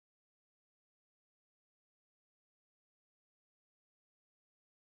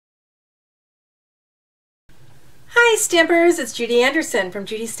Hi Stampers, it's Judy Anderson from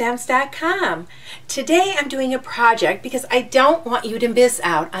judystamps.com. Today I'm doing a project because I don't want you to miss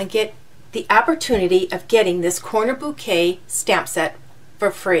out on the opportunity of getting this Corner Bouquet stamp set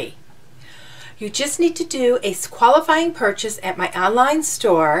for free. You just need to do a qualifying purchase at my online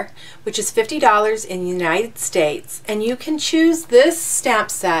store, which is $50 in the United States, and you can choose this stamp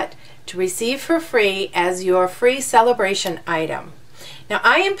set to receive for free as your free celebration item. Now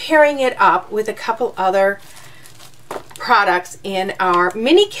I am pairing it up with a couple other products in our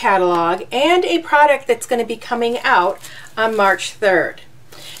mini catalog and a product that's going to be coming out on March 3rd.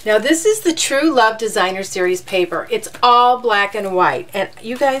 Now this is the True Love Designer Series paper. It's all black and white, and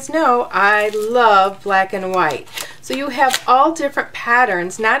you guys know I love black and white. So you have all different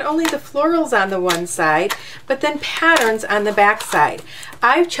patterns, not only the florals on the one side, but then patterns on the back side.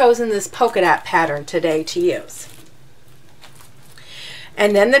 I've chosen this polka dot pattern today to use.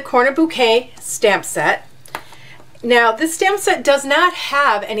 And then the Corner Bouquet stamp set. Now this stamp set does not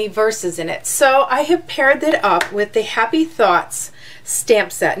have any verses in it, so I have paired it up with the Happy Thoughts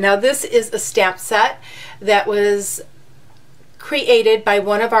stamp set. Now this is a stamp set that was created by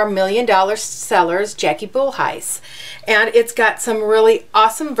one of our $1 million sellers, Jackie Bullheis, and it's got some really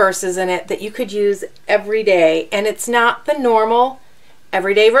awesome verses in it that you could use every day, and it's not the normal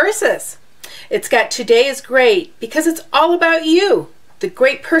everyday verses. It's got "Today is great" because it's all about you, the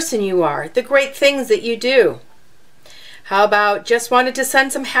great person you are, the great things that you do. How about "Just wanted to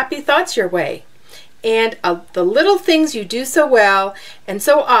send some happy thoughts your way," and the little things you do so well and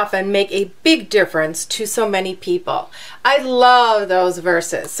so often make a big difference to so many people. I love those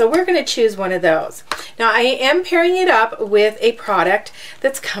verses, so we're going to choose one of those. Now I am pairing it up with a product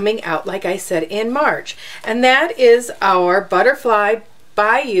that's coming out, like I said, in March, and that is our Butterfly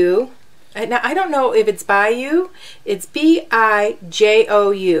Bijou. Now I don't know if it's Bijou, it's B-I-J-O-U.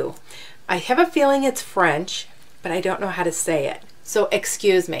 I have a feeling it's French, but I don't know how to say it, so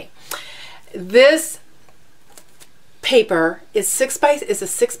excuse me. This paper is a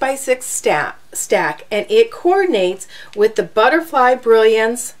 6x6 stack, and it coordinates with the Butterfly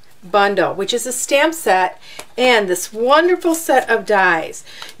Brilliance bundle, which is a stamp set and this wonderful set of dies.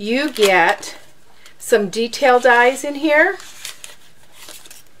 You get some detail dies in here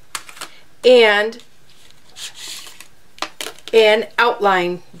and an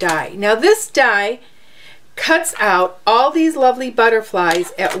outline die. Now this die cuts out all these lovely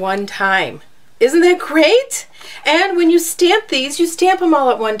butterflies at one time. Isn't that great? And when you stamp these, you stamp them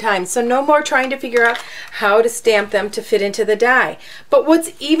all at one time, so no more trying to figure out how to stamp them to fit into the die. But what's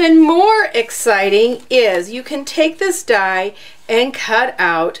even more exciting is you can take this die and cut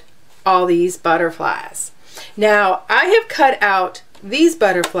out all these butterflies. Now I have cut out these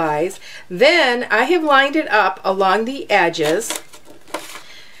butterflies, then I have lined it up along the edges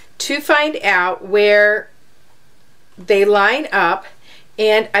to find out where they line up,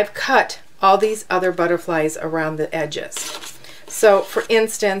 and I've cut all these other butterflies around the edges. So for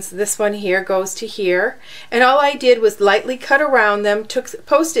instance, this one here goes to here, and all I did was lightly cut around them, took a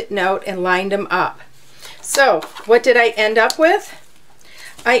post-it note and lined them up. So what did I end up with?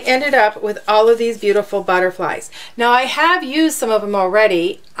 I ended up with all of these beautiful butterflies. Now I have used some of them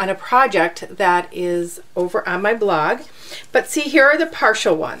already on a project that is over on my blog, but see, here are the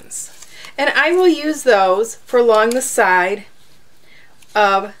partial ones. And I will use those for along the side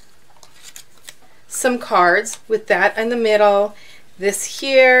of some cards, with that in the middle, this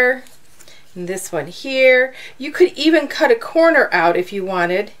here, and this one here. You could even cut a corner out if you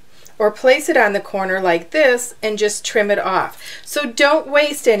wanted, or place it on the corner like this and just trim it off. So don't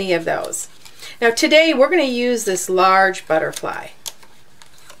waste any of those. Now today we're going to use this large butterfly,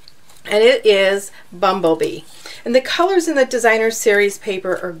 and it is Bumblebee. And the colors in the Designer Series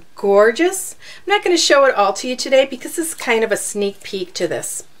paper are gorgeous. I'm not going to show it all to you today because this is kind of a sneak peek to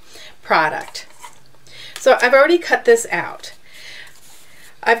this product. So I've already cut this out.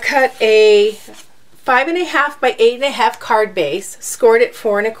 I've cut a 5.5 by 8.5 card base, scored it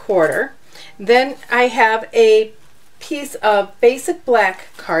 4 1/4. Then I have a piece of basic black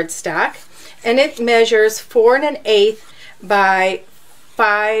cardstock, and it measures 4 1/8 by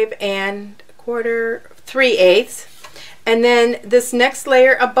 5 1/4, 3/8. And then this next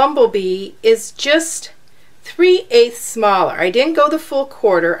layer of Bumblebee is just 3/8 smaller. I didn't go the full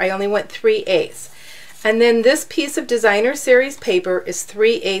quarter, I only went 3/8. And then this piece of Designer Series paper is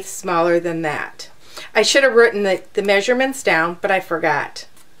 3/8 smaller than that. I should have written the measurements down, but I forgot.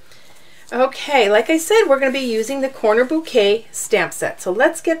 Okay, like I said, we're going to be using the Corner Bouquet stamp set, so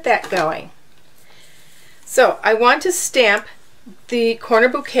let's get that going. So I want to stamp the Corner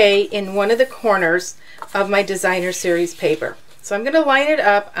Bouquet in one of the corners of my Designer Series paper. So I'm going to line it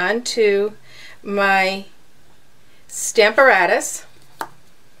up onto my Stamparatus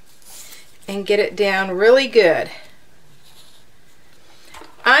and get it down really good.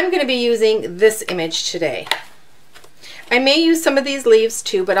 I'm going to be using this image today. I may use some of these leaves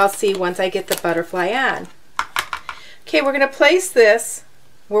too, but I'll see once I get the butterfly on. Okay, we're going to place this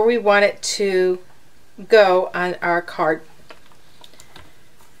where we want it to go on our card.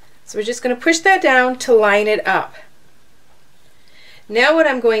 So we're just going to push that down to line it up. Now what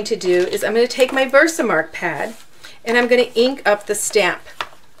I'm going to do is I'm going to take my Versamark pad and I'm going to ink up the stamp.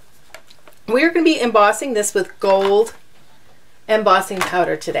 We're going to be embossing this with gold embossing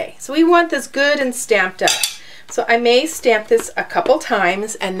powder today. So we want this good and stamped up. So I may stamp this a couple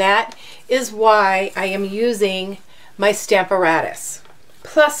times, and that is why I am using my Stamparatus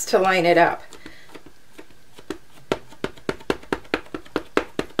Plus to line it up.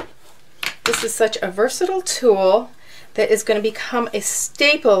 This is such a versatile tool that is going to become a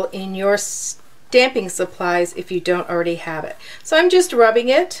staple in your stamping supplies if you don't already have it. So I'm just rubbing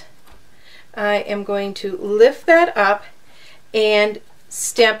it. I am going to lift that up and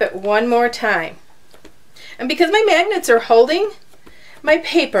stamp it one more time. And because my magnets are holding my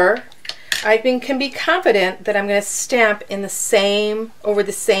paper, I can be confident that I'm going to stamp in the same, over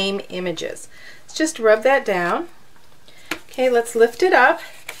the same images. Let's just rub that down. Okay, let's lift it up.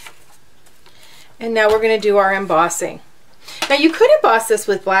 And now we're going to do our embossing. Now you could emboss this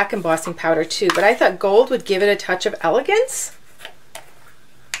with black embossing powder too, but I thought gold would give it a touch of elegance.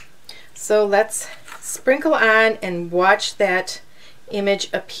 So let's sprinkle on and watch that image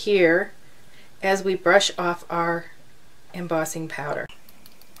appear as we brush off our embossing powder.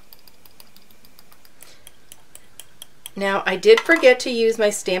 Now I did forget to use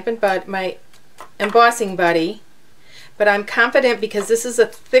my my embossing buddy, but I'm confident because this is a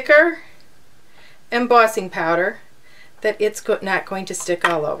thicker embossing powder that it's not going to stick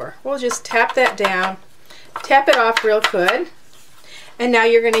all over. We'll just tap that down, tap it off real good, and now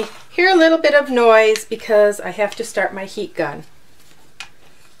you're going to hear a little bit of noise because I have to start my heat gun.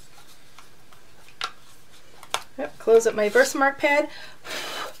 Yep, close up my Versamark pad,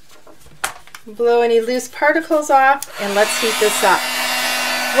 blow any loose particles off, and let's heat this up.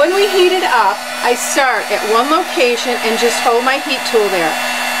 When we heat it up, I start at one location and just hold my heat tool there.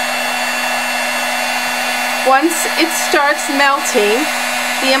 Once it starts melting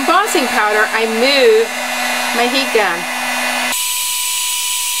the embossing powder, I move my heat gun.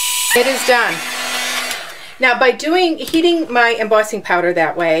 It is done. Now by heating my embossing powder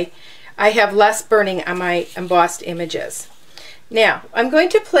that way, I have less burning on my embossed images. Now I'm going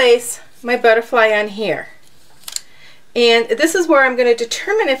to place my butterfly on here. And this is where I'm going to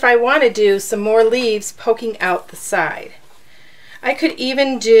determine if I want to do some more leaves poking out the side. I could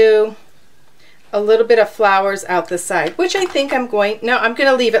even do a little bit of flowers out the side, which I think I'm going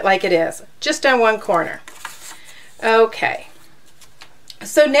to leave it like it is, just on one corner. Okay.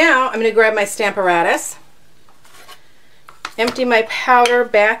 So now I'm going to grab my Stamparatus, empty my powder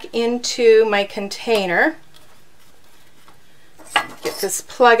back into my container, get this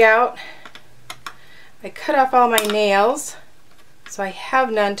plug out. I cut off all my nails, so I have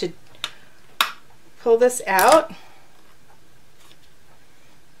none to pull this out.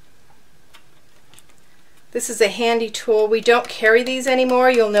 This is a handy tool. We don't carry these anymore.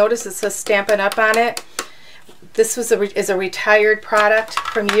 You'll notice it says Stampin' Up on it. This was is a retired product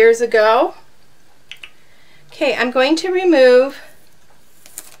from years ago. Okay, I'm going to remove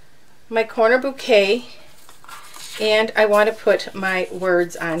my Corner Bouquet, and I want to put my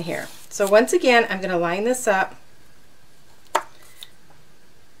words on here. So once again, I'm going to line this up. Make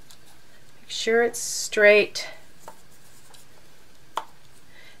sure it's straight.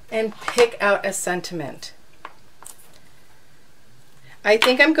 And pick out a sentiment. I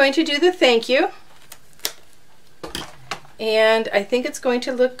think I'm going to do the thank you. And I think it's going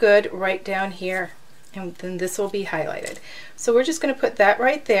to look good right down here. And then this will be highlighted. So we're just going to put that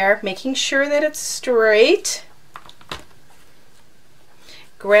right there, making sure that it's straight.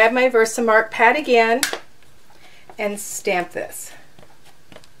 Grab my Versamark pad again and stamp this.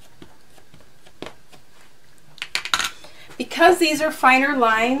 Because these are finer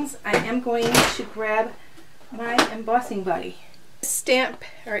lines, I am going to grab my embossing buddy. Stamp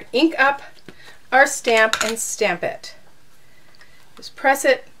or ink up our stamp and stamp it. Just press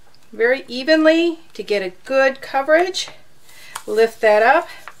it very evenly to get a good coverage. Lift that up.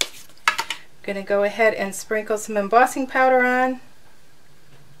 I'm going to go ahead and sprinkle some embossing powder on.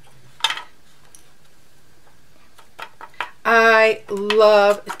 I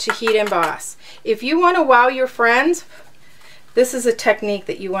love to heat emboss. If you want to wow your friends, this is a technique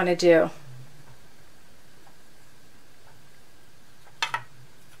that you want to do.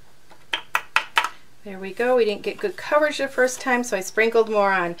 There we go. We didn't get good coverage the first time, so I sprinkled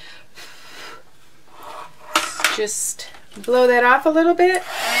more on. Just blow that off a little bit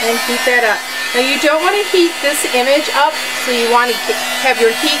and heat that up. Now you don't want to heat this image up, so you want to have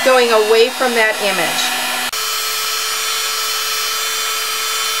your heat going away from that image.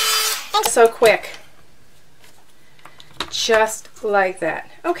 So quick. Just like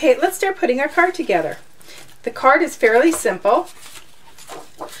that. Okay, let's start putting our card together. The card is fairly simple.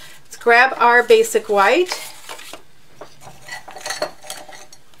 Let's grab our basic white.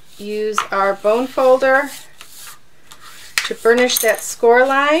 Use our bone folder to burnish that score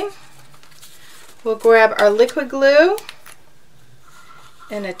line. We'll grab our liquid glue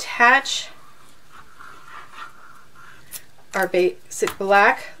and attach our basic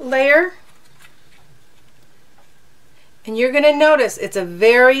black layer. And you're going to notice it's a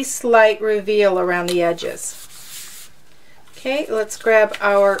very slight reveal around the edges. Okay, let's grab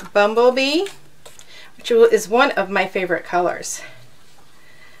our bumblebee, which is one of my favorite colors.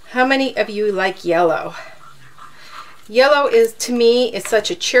 How many of you like yellow? Yellow is, to me, is such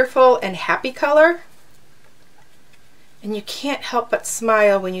a cheerful and happy color. And you can't help but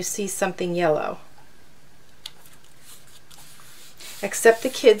smile when you see something yellow. Except the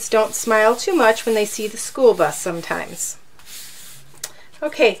kids don't smile too much when they see the school bus sometimes.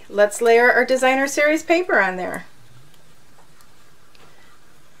 Okay, let's layer our designer series paper on there.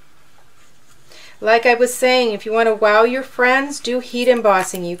 Like I was saying, if you want to wow your friends, do heat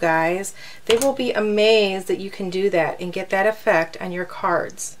embossing, you guys. They will be amazed that you can do that and get that effect on your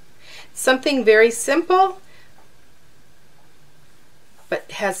cards. Something very simple,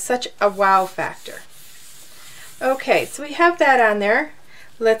 but has such a wow factor. Okay, so we have that on there.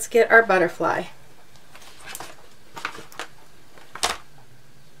 Let's get our butterfly.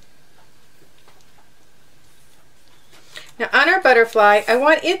 Now on our butterfly, I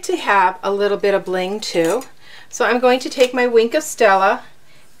want it to have a little bit of bling too. So I'm going to take my Wink of Stella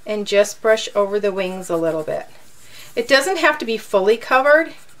and just brush over the wings a little bit. It doesn't have to be fully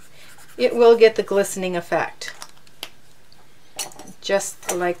covered. It will get the glistening effect.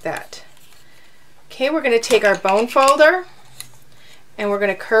 Just like that. Okay, we're going to take our bone folder and we're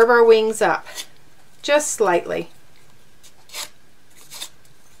going to curve our wings up just slightly.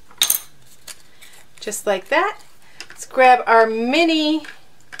 Just like that. Let's grab our mini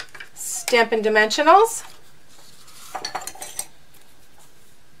Stampin' Dimensionals.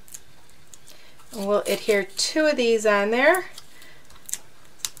 And we'll adhere 2 of these on there.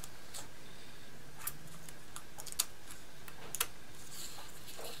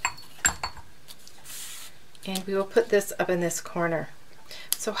 And we will put this up in this corner.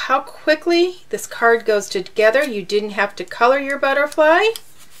 So how quickly this card goes together. You didn't have to color your butterfly.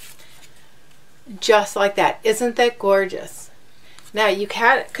 Just like that. Isn't that gorgeous? Now you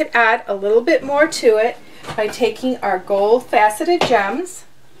could add a little bit more to it by taking our gold faceted gems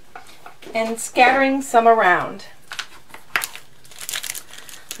and scattering some around.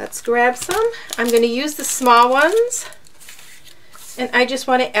 Let's grab some. I'm going to use the small ones, and I just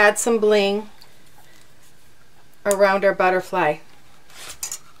want to add some bling around our butterfly.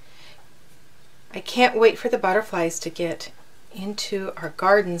 I can't wait for the butterflies to get into our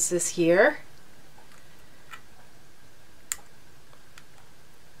gardens this year.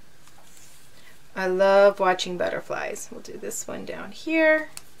 I love watching butterflies. We'll do this one down here.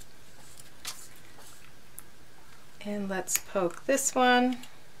 And let's poke this one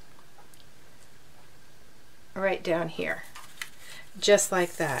right down here. Just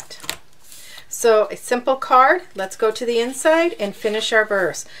like that. So a simple card. Let's go to the inside and finish our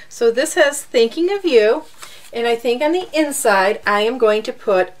verse. So this has thinking of you, and I think on the inside I am going to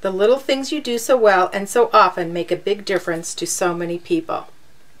put the little things you do so well and so often make a big difference to so many people,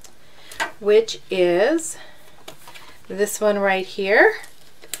 which is this one right here.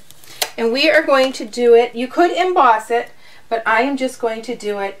 And we are going to do it, you could emboss it, but I am just going to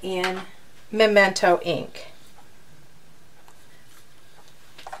do it in Memento ink.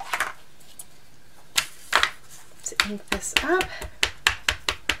 Ink this up.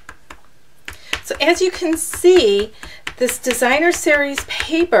 So as you can see, this designer series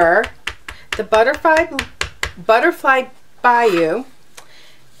paper, the Butterfly Bijou,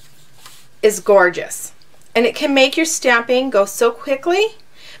 is gorgeous, and it can make your stamping go so quickly.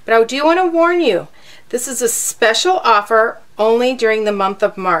 But I do want to warn you, this is a special offer only during the month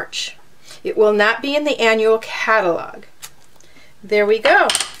of March. It will not be in the annual catalog. There we go.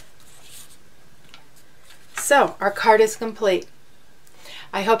 So our card is complete.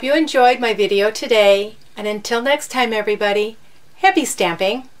 I hope you enjoyed my video today, and until next time everybody, happy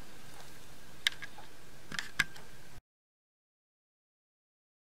stamping!